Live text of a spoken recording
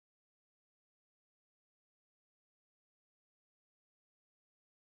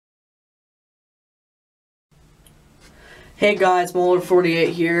Hey guys, Molar48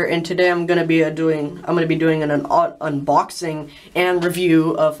 here, and today I'm gonna be doing an unboxing and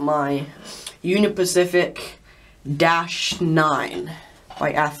review of my Union Pacific -9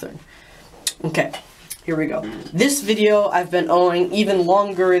 by Athern. Okay, here we go. This video I've been owing even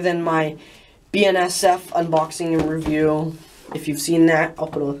longer than my BNSF unboxing and review. If you've seen that,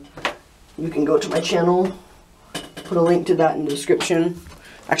 you can go to my channel. Put a link to that in the description.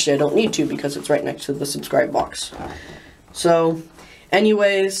 Actually, I don't need to because it's right next to the subscribe box. So,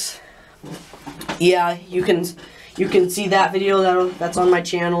 anyways, yeah, you can see that video that's on my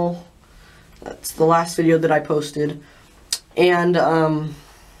channel. That's the last video that I posted. And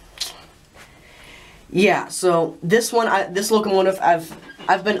yeah, so this locomotive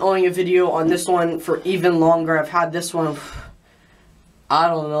I've been owning a video on this one for even longer. I've had this one, I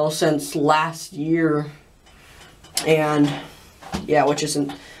don't know, since last year. And yeah, which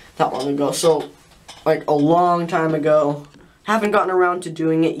isn't that long ago. So like a long time ago. Haven't gotten around to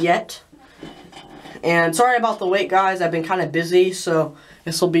doing it yet. And sorry about the wait, guys. I've been kind of busy, so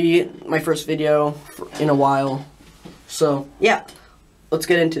this will be my first video in a while. So yeah, let's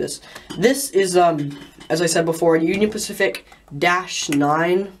get into this. This is as I said before, Union Pacific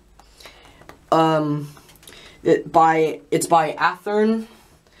 -9. It's by Athern,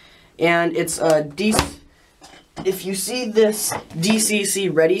 and it's a If you see this DCC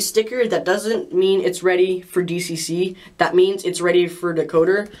ready sticker, that doesn't mean it's ready for DCC. That means it's ready for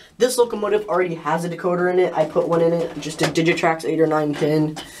decoder. This locomotive already has a decoder in it. I put one in it, just a Digitrax 8 or 9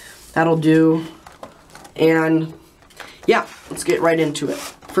 pin. That'll do. And yeah, let's get right into it.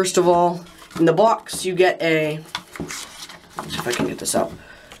 First of all, in the box you get a, let's see if I can get this out,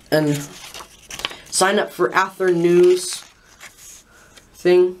 and sign up for Athern news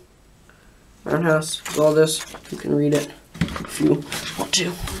thing. Roundhouse, all this, you can read it if you want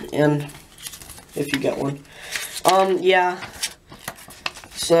to, and if you get one. Yeah,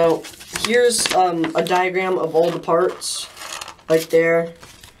 so here's a diagram of all the parts right there.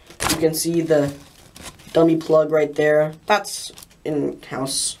 You can see the dummy plug right there. That's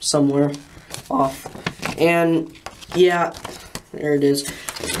in-house somewhere off. And yeah, there it is.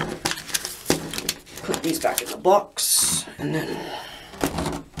 Put these back in the box, and then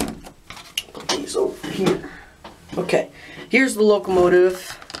over here. Okay, here's the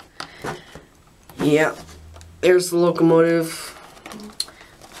locomotive. Yeah, there's the locomotive.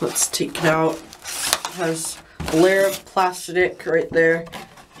 Let's take it out. It has a layer of plastic right there.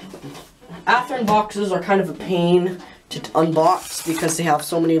 Athern boxes are kind of a pain to unbox because they have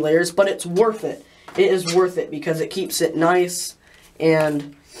so many layers, but it's worth it. It is worth it because it keeps it nice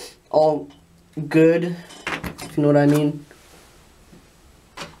and all good, if you know what I mean.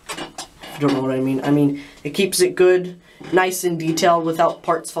 Don't know what I mean. I mean, it keeps it good, nice and detailed without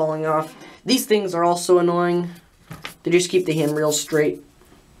parts falling off. These things are also annoying. They just keep the handrail straight.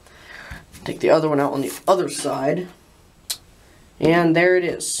 Take the other one out on the other side. And there it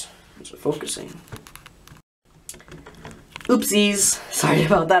is. Is it focusing? Oopsies. Sorry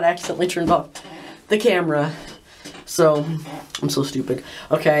about that. I accidentally turned off the camera. So, I'm so stupid.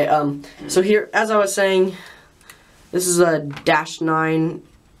 Okay, so here, as I was saying, this is a -9.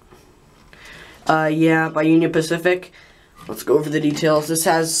 Yeah, by Union Pacific. Let's go over the details. This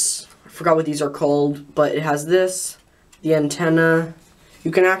has, I forgot what these are called, but it has this, the antenna.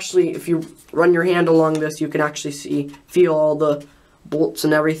 You can actually, if you run your hand along this, you can actually feel all the bolts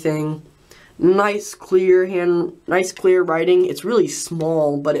and everything. Nice clear writing. It's really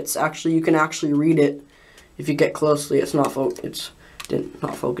small, but it's actually, you can actually read it if you get closely. It's not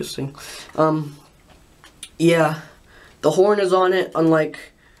not focusing. Yeah, the horn is on it, unlike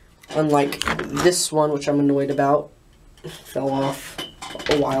this one, which I'm annoyed about. Fell off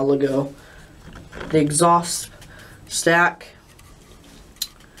a while ago. The exhaust stack,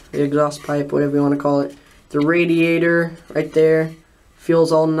 the exhaust pipe, whatever you want to call it. The radiator right there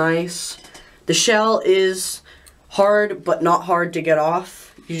feels all nice. The shell is hard, but not hard to get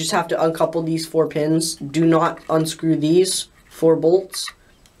off. You just have to uncouple these 4 pins. Do not unscrew these 4 bolts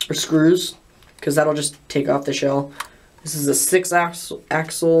or screws, because that'll just take off the shell. This is a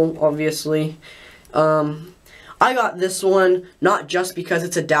 6-axle, obviously. I got this one not just because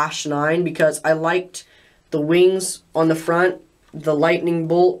it's a -9, because I liked the wings on the front, the lightning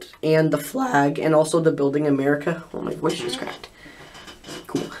bolt, and the flag, and also the Building America. Oh, my voice just cracked.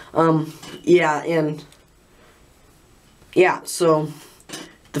 Cool. Yeah, and yeah, so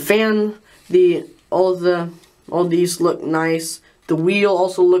the fan, all these look nice. The wheel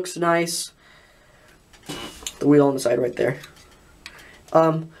also looks nice. The wheel on the side right there.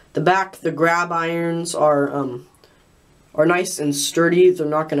 The back, the grab irons are nice and sturdy. They're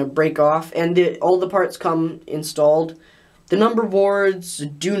not going to break off, and all the parts come installed. the number boards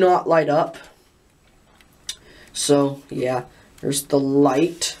do not light up. So, yeah, there's the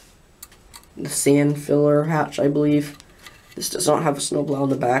light, the sand filler hatch, I believe. This does not have a snowplow in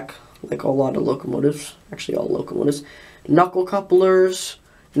the back, like a lot of locomotives, actually all locomotives. Knuckle couplers,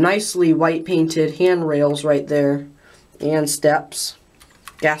 nicely white painted handrails right there, and steps.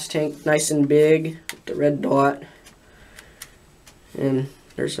 Gas tank, nice and big, the red dot. And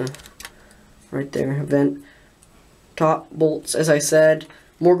there's a, right there, vent. Top bolts, as I said.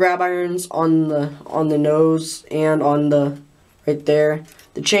 More grab irons on the nose and on the right there.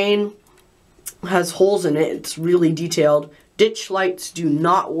 The chain has holes in it. It's really detailed. Ditch lights do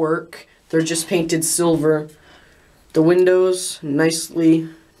not work. They're just painted silver. The windows nicely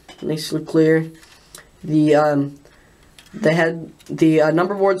clear. The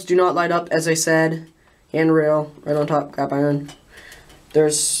number boards do not light up, as I said. Handrail right on top, grab iron.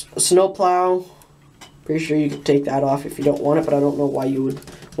 There's a snow plow. Pretty sure you could take that off if you don't want it, but I don't know why you would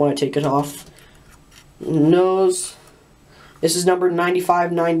want to take it off. Nose. This is number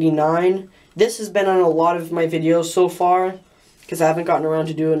 9599. This has been on a lot of my videos so far, because I haven't gotten around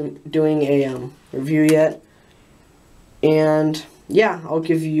to doing a review yet. And yeah, I'll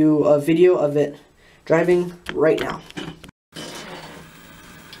give you a video of it driving right now.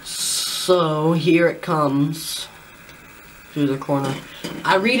 So here it comes through the corner.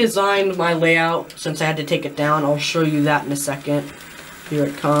 I redesigned my layout since I had to take it down. I'll show you that in a second. Here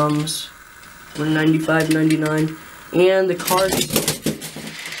it comes. $195.99. And the card.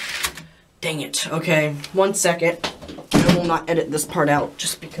 Dang it. Okay, 1 second. I will not edit this part out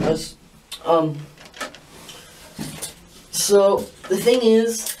just because. So the thing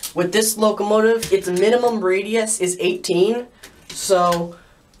is, with this locomotive, its minimum radius is 18. So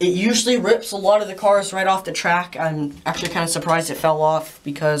it usually rips a lot of the cars right off the track. I'm actually kind of surprised it fell off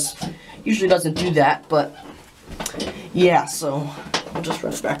because it usually doesn't do that, but yeah, so I'll just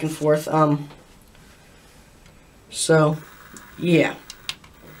run it back and forth. So yeah,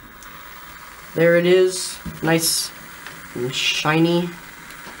 there it is, nice and shiny.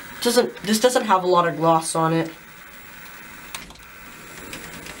 This doesn't have a lot of gloss on it.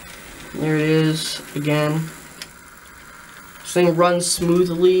 There it is again. This thing runs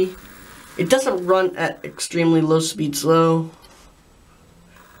smoothly. It doesn't run at extremely low speeds though.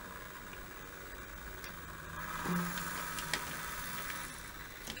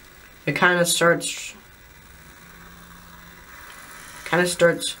 It kind of starts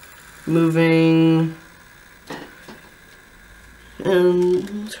moving, and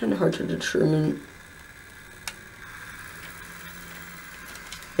it's kind of hard to determine.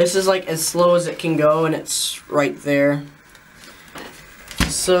 This is like as slow as it can go, and it's right there.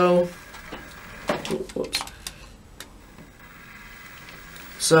 So, whoops.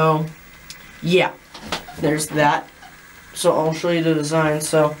 So, yeah, there's that. So I'll show you the design.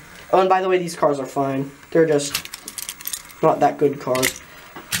 So, oh, and by the way, these cars are fine. They're just not that good cars.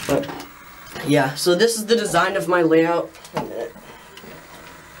 But yeah, so this is the design of my layout.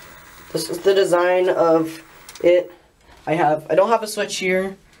 This is the design of it. I don't have a switch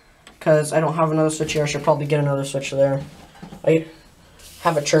here because I don't have another switch here. I should probably get another switch there. I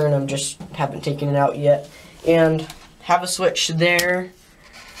have a turn, I just haven't taken it out yet. And have a switch there.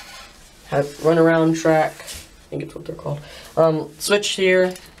 Have run around track. I think it's what they're called. Switch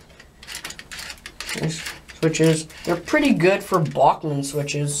here. There's switches. They're pretty good for Bachmann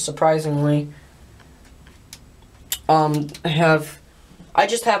switches, surprisingly. I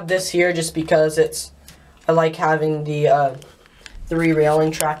just have this here just because I like having the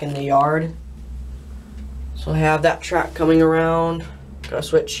 3-railing track in the yard. So I have that track coming around. Got a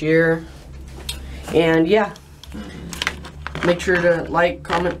switch here. And yeah. Make sure to like,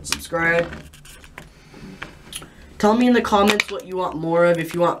 comment, subscribe. Tell me in the comments what you want more of.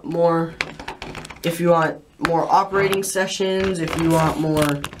 If you want more operating sessions, if you want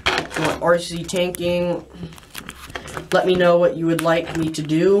RC tanking, let me know what you would like me to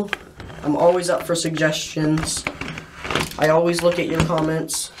do. I'm always up for suggestions. I always look at your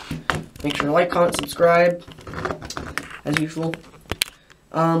comments. Make sure to like, comment, subscribe, as usual.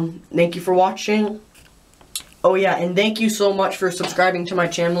 Thank you for watching. Oh yeah, and thank you so much for subscribing to my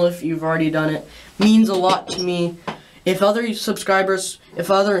channel if you've already done it. Means a lot to me. If other YouTubers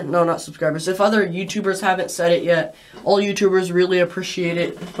haven't said it yet, all YouTubers really appreciate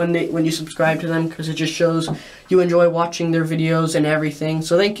it when you subscribe to them, because it just shows you enjoy watching their videos and everything.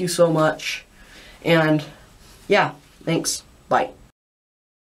 So thank you so much. And yeah, thanks. Bye.